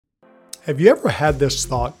Have you ever had this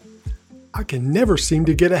thought, I can never seem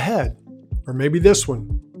to get ahead? Or maybe this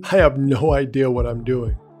one, I have no idea what I'm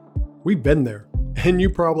doing. We've been there, and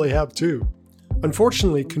you probably have too.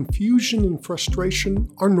 Unfortunately, confusion and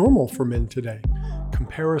frustration are normal for men today.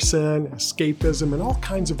 Comparison, escapism, and all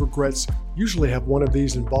kinds of regrets usually have one of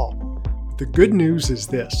these involved. But the good news is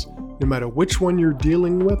this, no matter which one you're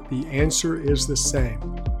dealing with, the answer is the same.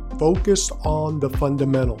 Focus on the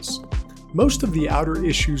fundamentals. Most of the outer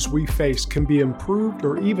issues we face can be improved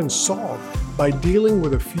or even solved by dealing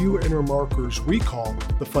with a few inner markers we call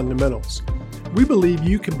the fundamentals. We believe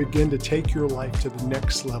you can begin to take your life to the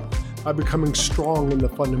next level by becoming strong in the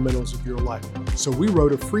fundamentals of your life. So we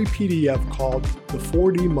wrote a free PDF called The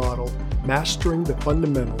 4D Model, Mastering the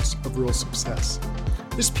Fundamentals of Real Success.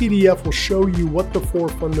 This PDF will show you what the 4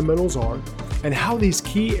 fundamentals are and how these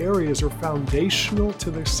key areas are foundational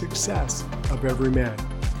to the success of every man.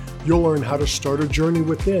 You'll learn how to start a journey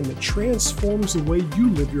within that transforms the way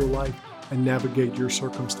you live your life and navigate your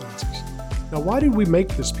circumstances. Now, why did we make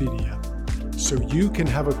this PDF? So you can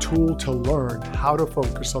have a tool to learn how to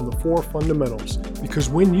focus on the 4 fundamentals, because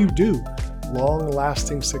when you do,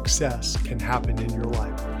 long-lasting success can happen in your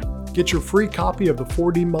life. Get your free copy of the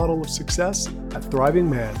 4D Model of Success at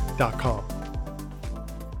thrivingman.com.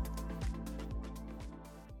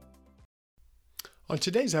 On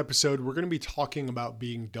today's episode, we're going to be talking about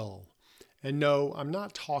being dull. And no, I'm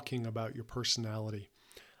not talking about your personality.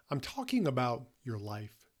 I'm talking about your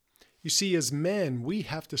life. You see, as men, we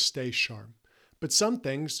have to stay sharp, but some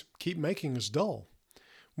things keep making us dull.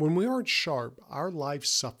 When we aren't sharp, our life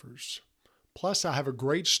suffers. Plus, I have a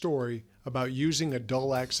great story about using a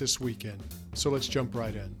dull axe this weekend. So let's jump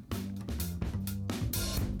right in.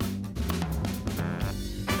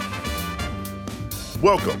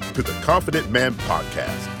 Welcome to the Confident Man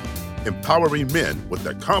Podcast, empowering men with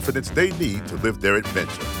the confidence they need to live their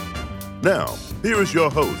adventure. Now, here is your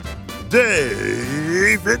host,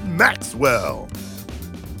 David Maxwell.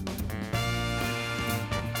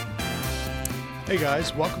 Hey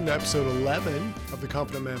guys, welcome to episode 11 of the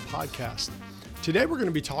Confident Man Podcast. Today we're going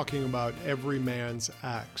to be talking about every man's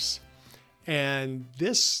axe. And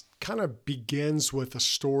this kind of begins with a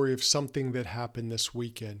story of something that happened this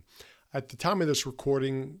weekend. At the time of this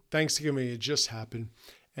recording, Thanksgiving had just happened,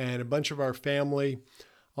 and a bunch of our family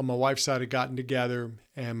on my wife's side had gotten together,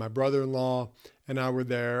 and my brother-in-law and I were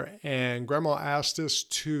there, and Grandma asked us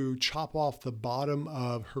to chop off the bottom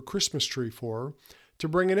of her Christmas tree for her to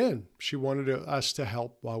bring it in. She wanted us to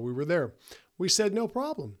help while we were there. We said, no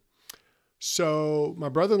problem. So my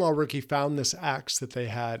brother-in-law, Ricky, found this axe that they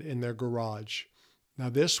had in their garage. Now,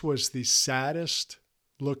 this was the saddest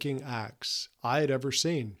looking axe I had ever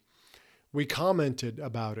seen. We commented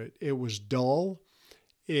about it. It was dull.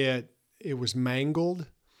 It was mangled.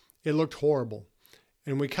 It looked horrible.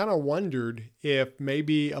 And we kind of wondered if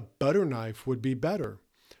maybe a butter knife would be better.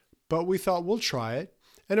 But we thought we'll try it.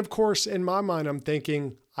 And of course, in my mind, I'm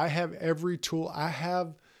thinking, I have every tool I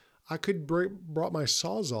could brought my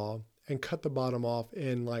Sawzall and cut the bottom off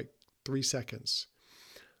in like 3 seconds.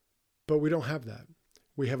 But we don't have that.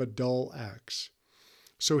 We have a dull axe.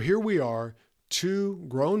 So here we are, 2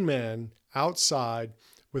 grown men outside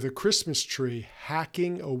with a Christmas tree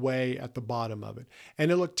hacking away at the bottom of it. And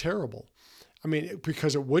it looked terrible. I mean,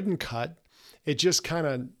 because it wouldn't cut, it just kind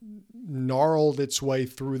of gnarled its way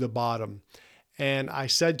through the bottom. And I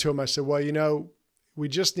said to him, well, we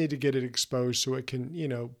just need to get it exposed so it can,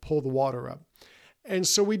 pull the water up. And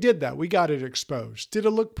so we did that. We got it exposed. Did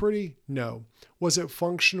it look pretty? No. Was it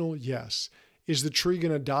functional? Yes. Is the tree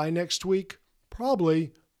going to die next week?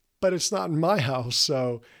 Probably, but it's not in my house.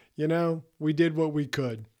 So, we did what we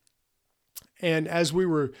could. And as we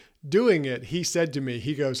were doing it, he said to me,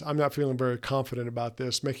 he goes, I'm not feeling very confident about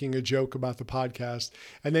this, making a joke about the podcast.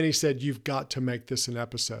 And then he said, you've got to make this an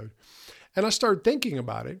episode. And I started thinking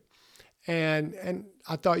about it. And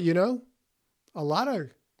I thought, a lot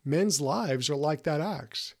of men's lives are like that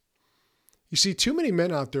axe. You see, too many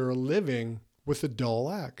men out there are living with a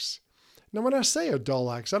dull axe. Now, when I say a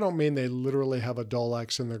dull axe, I don't mean they literally have a dull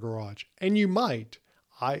axe in their garage. And you might.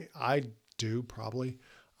 I do probably.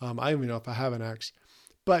 I don't even know if I have an axe.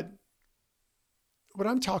 But what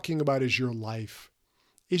I'm talking about is your life.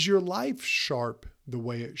 Is your life sharp the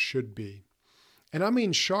way it should be? And I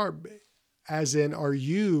mean sharp as in, are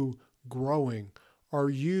you growing?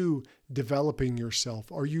 Are you developing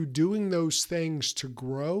yourself? Are you doing those things to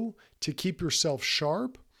grow, to keep yourself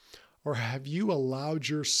sharp? Or have you allowed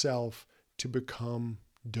yourself to become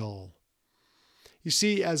dull? You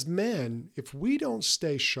see, as men, if we don't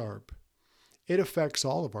stay sharp, it affects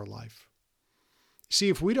all of our life. See,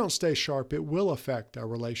 if we don't stay sharp, it will affect our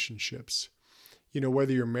relationships.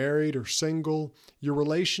 Whether you're married or single, your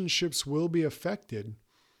relationships will be affected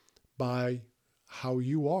by how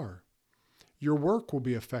you are. Your work will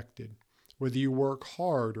be affected, whether you work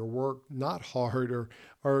hard or work not hard,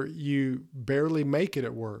 or you barely make it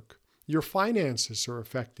at work. Your finances are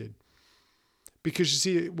affected. Because you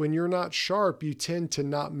see, when you're not sharp, you tend to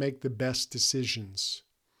not make the best decisions.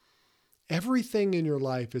 Everything in your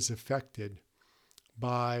life is affected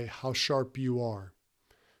by how sharp you are.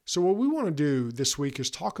 So what we want to do this week is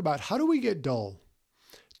talk about how do we get dull?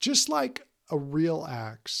 Just like a real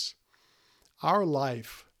axe, our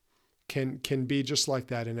life can be just like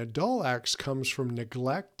that. And a dull axe comes from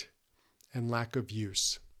neglect and lack of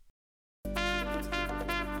use.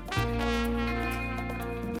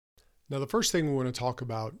 Now, the first thing we want to talk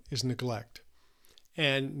about is neglect.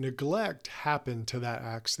 And neglect happened to that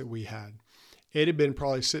axe that we had. It had been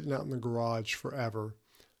probably sitting out in the garage forever,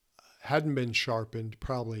 hadn't been sharpened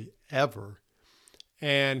probably ever,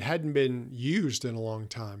 and hadn't been used in a long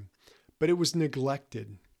time, but it was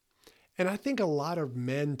neglected. And I think a lot of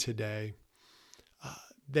men today,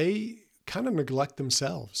 they kind of neglect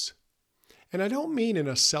themselves. And I don't mean in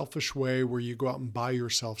a selfish way where you go out and buy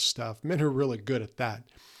yourself stuff. Men are really good at that.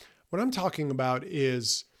 What I'm talking about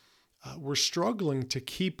is we're struggling to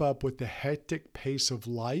keep up with the hectic pace of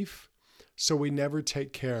life, so we never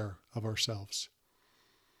take care of ourselves.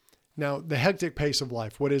 Now, the hectic pace of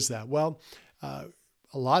life, what is that? Well, a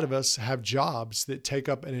lot of us have jobs that take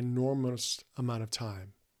up an enormous amount of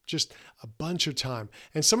time, just a bunch of time.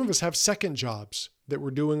 And some of us have second jobs that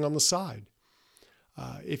we're doing on the side.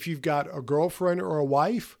 If you've got a girlfriend or a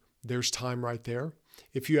wife, there's time right there.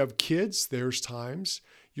 If you have kids, there's times.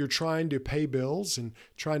 You're trying to pay bills and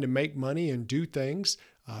trying to make money and do things,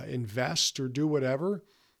 invest or do whatever.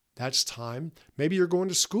 That's time. Maybe you're going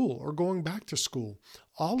to school or going back to school.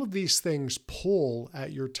 All of these things pull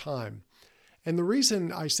at your time. And the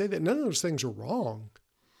reason I say that none of those things are wrong,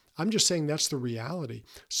 I'm just saying that's the reality.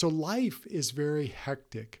 So life is very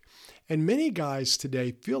hectic. And many guys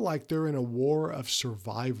today feel like they're in a war of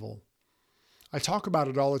survival. I talk about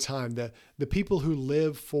it all the time, the people who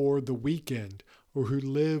live for the weekend or who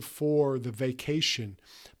live for the vacation,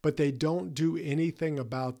 but they don't do anything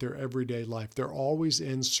about their everyday life. They're always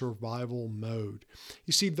in survival mode.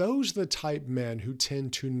 You see, those are the type men who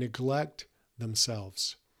tend to neglect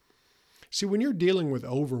themselves. See, when you're dealing with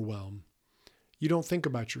overwhelm, you don't think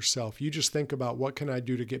about yourself. You just think about what can I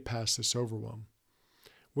do to get past this overwhelm.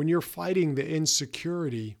 When you're fighting the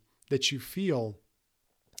insecurity that you feel,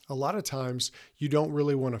 a lot of times you don't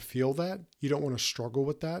really want to feel that. You don't want to struggle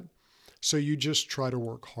with that. So you just try to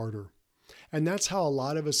work harder. And that's how a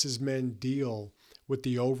lot of us as men deal with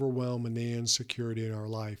the overwhelm and the insecurity in our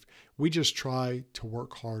life. We just try to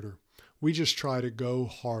work harder. We just try to go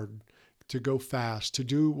hard, to go fast, to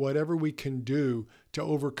do whatever we can do to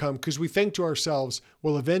overcome, because we think to ourselves,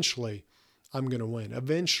 well, eventually I'm going to win.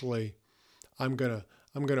 Eventually I'm going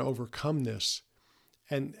to overcome this.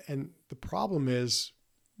 And the problem is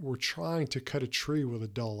we're trying to cut a tree with a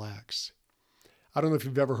dull axe. I don't know if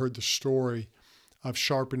you've ever heard the story of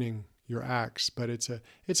sharpening your axe, but it's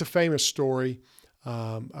a famous story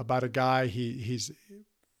about a guy. He's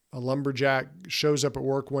a lumberjack, shows up at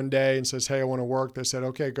work one day and says, "Hey, I want to work." They said,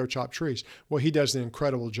 "Okay, go chop trees." Well, he does an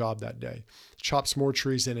incredible job that day, chops more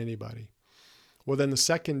trees than anybody. Well, then the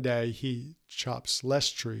second day he chops less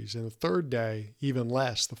trees, and the third day even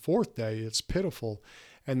less. The fourth day it's pitiful,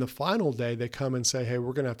 and the final day they come and say, "Hey,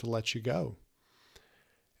 we're going to have to let you go."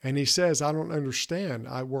 And he says, "I don't understand.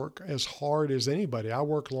 I work as hard as anybody. I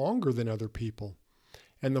work longer than other people."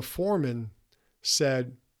 And the foreman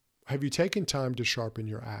said, "Have you taken time to sharpen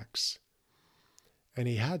your axe?" And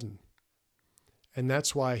he hadn't. And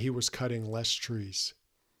that's why he was cutting less trees.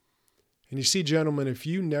 And you see, gentlemen, if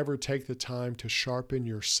you never take the time to sharpen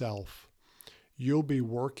yourself, you'll be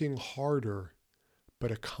working harder,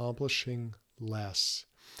 but accomplishing less.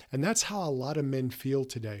 And that's how a lot of men feel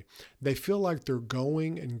today. They feel like they're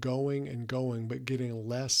going and going and going, but getting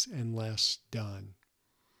less and less done.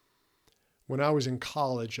 When I was in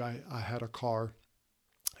college, I had a car,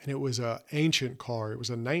 and it was an ancient car. It was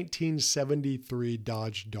a 1973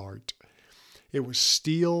 Dodge Dart. It was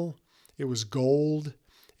steel. It was gold.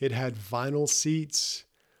 It had vinyl seats,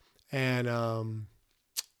 and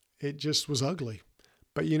it just was ugly.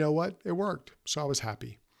 But you know what? It worked, so I was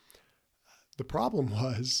happy. The problem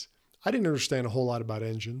was I didn't understand a whole lot about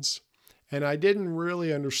engines, and I didn't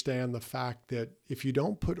really understand the fact that if you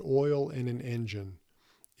don't put oil in an engine,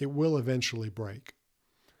 it will eventually break.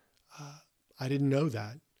 I didn't know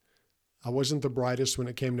that. I wasn't the brightest when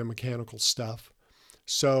it came to mechanical stuff.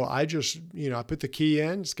 So I just, I put the key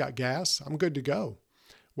in, it's got gas, I'm good to go.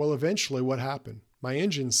 Well, eventually what happened? My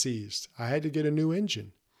engine seized. I had to get a new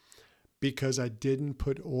engine because I didn't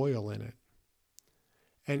put oil in it.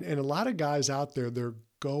 And a lot of guys out there, they're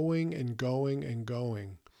going and going and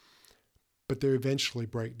going, but they eventually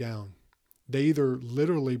break down. They either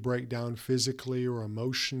literally break down physically or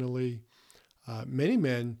emotionally. Many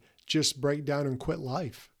men just break down and quit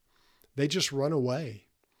life. They just run away,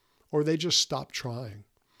 or they just stop trying.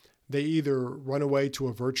 They either run away to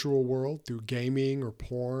a virtual world through gaming or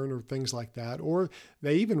porn or things like that, or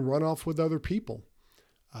they even run off with other people.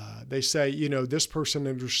 They say, this person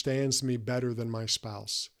understands me better than my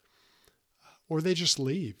spouse. Or they just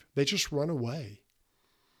leave. They just run away.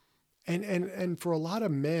 And for a lot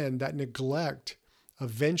of men, that neglect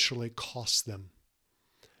eventually costs them.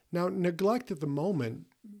 Now, neglect at the moment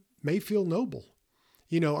may feel noble.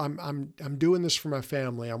 I'm doing this for my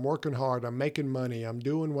family. I'm working hard. I'm making money. I'm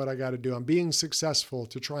doing what I got to do. I'm being successful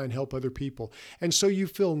to try and help other people. And so you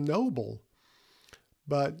feel noble.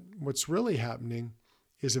 But what's really happening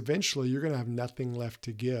is eventually you're going to have nothing left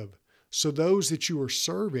to give. So those that you are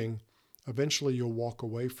serving, eventually you'll walk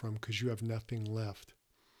away from because you have nothing left.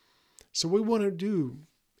 So what we want to do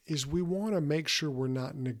is we want to make sure we're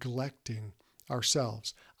not neglecting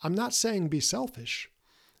ourselves. I'm not saying be selfish.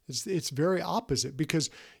 It's very opposite, because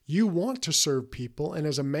you want to serve people, and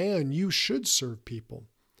as a man, you should serve people.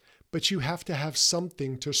 But you have to have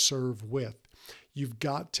something to serve with. You've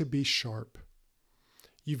got to be sharp.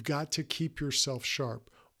 You've got to keep yourself sharp,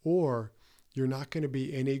 or you're not going to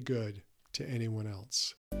be any good to anyone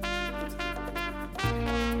else.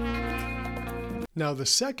 Now, the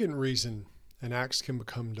second reason an axe can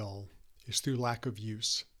become dull is through lack of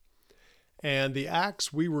use. And the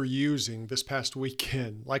axe we were using this past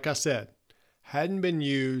weekend, like I said, hadn't been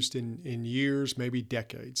used in years, maybe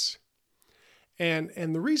decades. And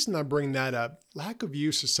the reason I bring that up, lack of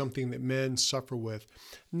use is something that men suffer with.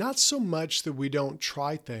 Not so much that we don't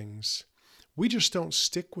try things, we just don't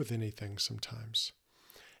stick with anything sometimes.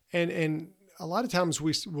 And a lot of times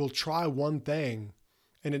we'll try one thing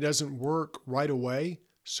and it doesn't work right away,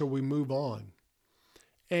 so we move on.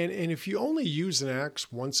 And if you only use an axe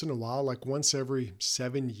once in a while, like once every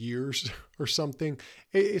 7 years or something,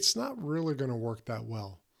 it's not really going to work that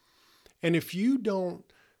well. And if you don't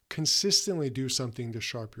consistently do something to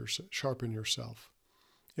sharpen yourself,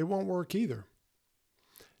 it won't work either.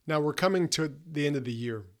 Now, we're coming to the end of the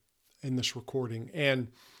year in this recording, and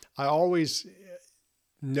I always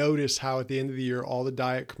notice how at the end of the year, all the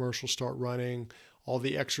diet commercials start running, all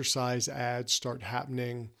the exercise ads start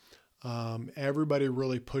happening. Everybody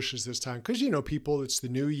really pushes this time because, people, it's the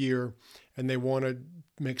new year and they want to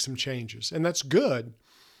make some changes, and that's good.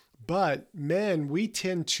 But men, we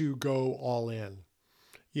tend to go all in.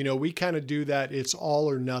 We kind of do that. It's all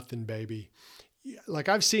or nothing, baby. Like,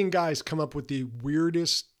 I've seen guys come up with the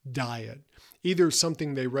weirdest diet, either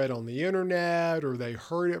something they read on the internet or they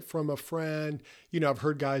heard it from a friend. I've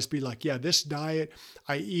heard guys be like, yeah, this diet,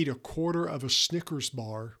 I eat a quarter of a Snickers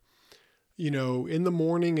bar, in the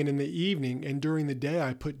morning and in the evening, and during the day,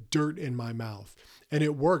 I put dirt in my mouth. And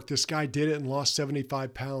it worked. This guy did it and lost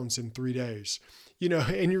 75 pounds in 3 days.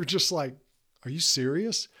 And you're just like, are you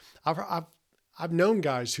serious? I've known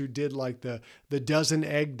guys who did like the dozen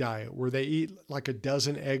egg diet, where they eat like a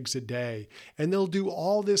dozen eggs a day, and they'll do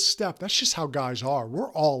all this stuff. That's just how guys are.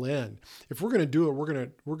 We're all in. If we're going to do it,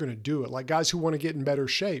 we're going to do it. Like guys who want to get in better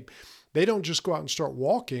shape, they don't just go out and start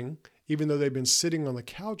walking, even though they've been sitting on the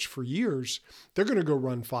couch for years. They're going to go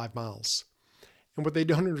run 5 miles. And what they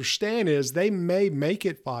don't understand is they may make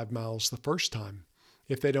it 5 miles the first time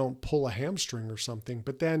if they don't pull a hamstring or something,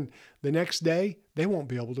 but then the next day they won't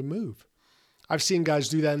be able to move. I've seen guys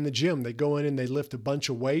do that in the gym. They go in and they lift a bunch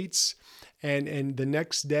of weights, and the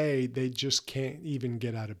next day they just can't even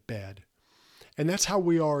get out of bed. And that's how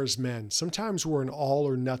we are as men. Sometimes we're an all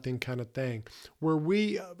or nothing kind of thing, where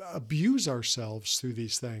we abuse ourselves through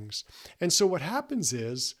these things. And so what happens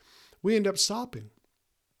is we end up stopping.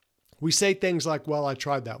 We say things like, well, I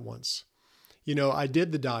tried that once. I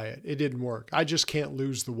did the diet. It didn't work. I just can't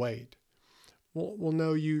lose the weight. Well,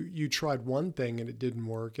 no, you tried one thing and it didn't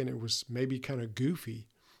work, and it was maybe kind of goofy.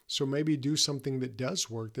 So maybe do something that does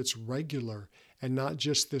work, that's regular, and not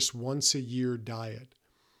just this once a year diet.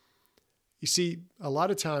 You see, a lot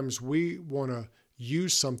of times we want to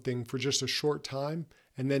use something for just a short time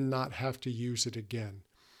and then not have to use it again.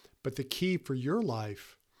 But the key for your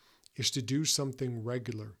life is to do something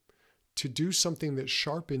regular, to do something that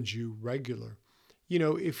sharpens you regular.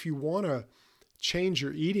 If you want to change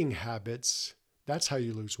your eating habits, that's how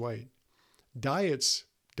you lose weight. Diets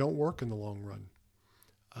don't work in the long run,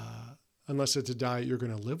 unless it's a diet you're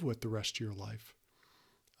going to live with the rest of your life.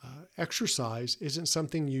 Exercise isn't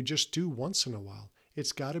something you just do once in a while.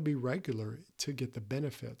 It's got to be regular to get the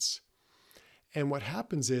benefits. And what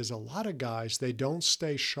happens is a lot of guys, they don't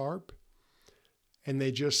stay sharp and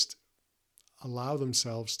they just allow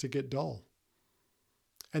themselves to get dull.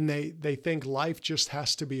 And they think life just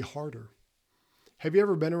has to be harder. Have you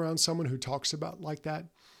ever been around someone who talks about like that?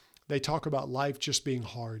 They talk about life just being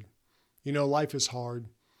hard. Life is hard.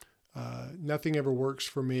 Nothing ever works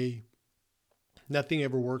for me. Nothing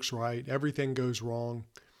ever works right. Everything goes wrong.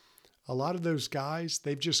 A lot of those guys,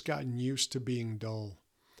 they've just gotten used to being dull.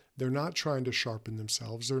 They're not trying to sharpen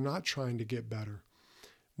themselves. They're not trying to get better.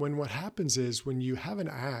 When what happens is when you have an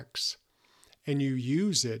axe and you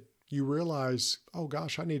use it, you realize, oh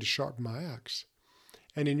gosh, I need to sharpen my axe.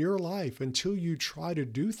 And in your life, until you try to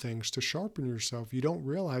do things to sharpen yourself, you don't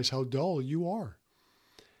realize how dull you are.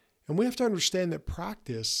 And we have to understand that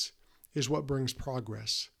practice is what brings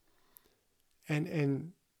progress.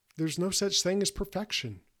 And there's no such thing as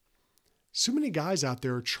perfection. So many guys out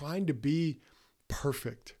there are trying to be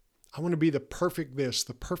perfect. I want to be the perfect this,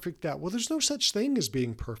 the perfect that. Well, there's no such thing as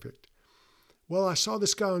being perfect. Well, I saw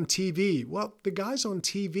this guy on TV. Well, the guys on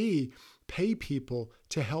TV pay people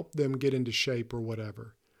to help them get into shape or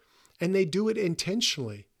whatever. And they do it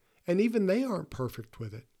intentionally. And even they aren't perfect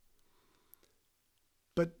with it.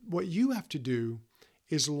 But what you have to do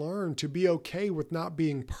is learn to be okay with not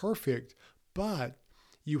being perfect, but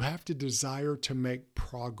you have to desire to make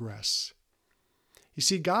progress. You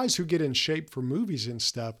see, guys who get in shape for movies and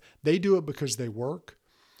stuff, they do it because they work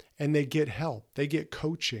and they get help. They get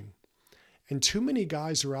coaching. And too many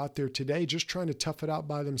guys are out there today just trying to tough it out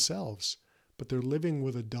by themselves, but they're living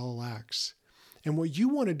with a dull axe. And what you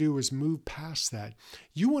want to do is move past that.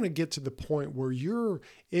 You want to get to the point where you're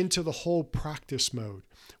into the whole practice mode,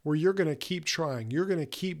 where you're going to keep trying, you're going to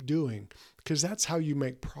keep doing, because that's how you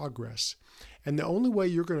make progress. And the only way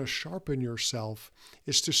you're going to sharpen yourself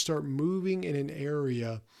is to start moving in an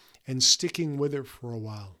area and sticking with it for a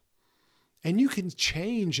while. And you can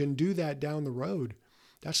change and do that down the road.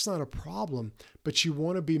 That's not a problem, but you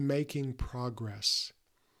want to be making progress.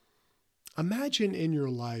 Imagine in your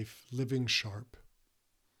life living sharp.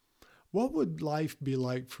 What would life be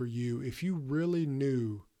like for you if you really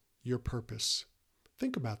knew your purpose?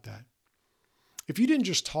 Think about that. If you didn't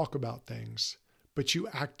just talk about things, but you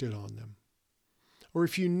acted on them. Or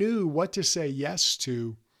if you knew what to say yes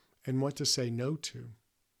to and what to say no to.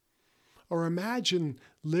 Or imagine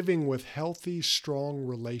living with healthy, strong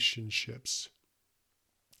relationships.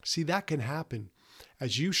 See, that can happen.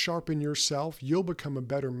 As you sharpen yourself, you'll become a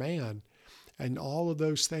better man. And all of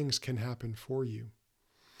those things can happen for you.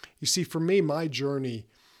 You see, for me, my journey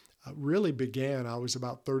really began, I was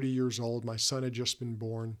about 30 years old. My son had just been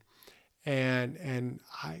born. And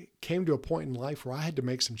I came to a point in life where I had to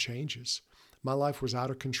make some changes. My life was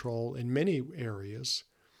out of control in many areas.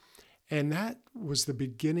 And that was the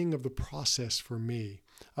beginning of the process for me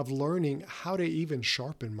of learning how to even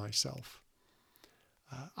sharpen myself.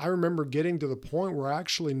 I remember getting to the point where I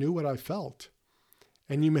actually knew what I felt.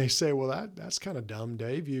 And you may say, well, that's kind of dumb,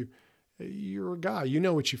 Dave. You're a guy. You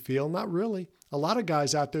know what you feel. Not really. A lot of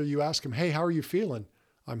guys out there, you ask them, hey, how are you feeling?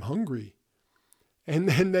 I'm hungry. And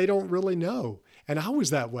then they don't really know. And I was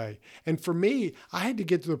that way. And for me, I had to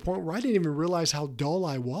get to the point where I didn't even realize how dull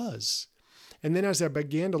I was. And then as I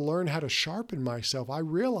began to learn how to sharpen myself, I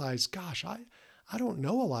realized, gosh, I don't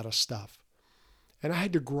know a lot of stuff. And I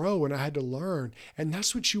had to grow and I had to learn. And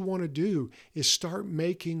that's what you want to do, is start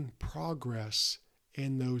making progress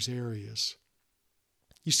in those areas.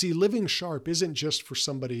 You see, living sharp isn't just for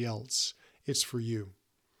somebody else. It's for you.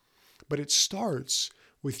 But it starts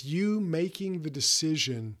with you making the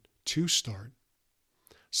decision to start.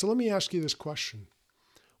 So let me ask you this question.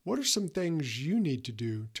 What are some things you need to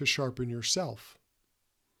do to sharpen yourself?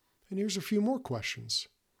 And here's a few more questions.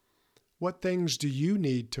 What things do you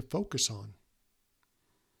need to focus on?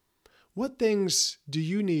 What things do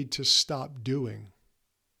you need to stop doing?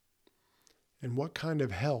 And what kind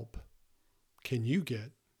of help can you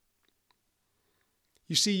get?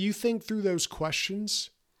 You see, you think through those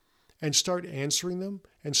questions and start answering them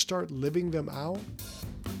and start living them out,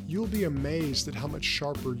 you'll be amazed at how much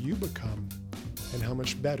sharper you become and how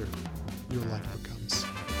much better your life becomes.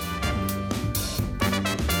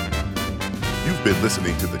 You've been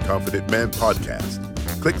listening to the Confident Man Podcast.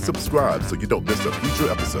 Click subscribe so you don't miss a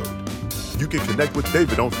future episode. You can connect with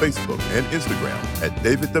David on Facebook and Instagram at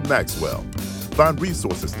David the Maxwell. Find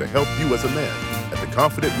resources to help you as a man at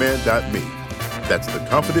theconfidentman.me. That's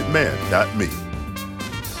theconfidentman.me.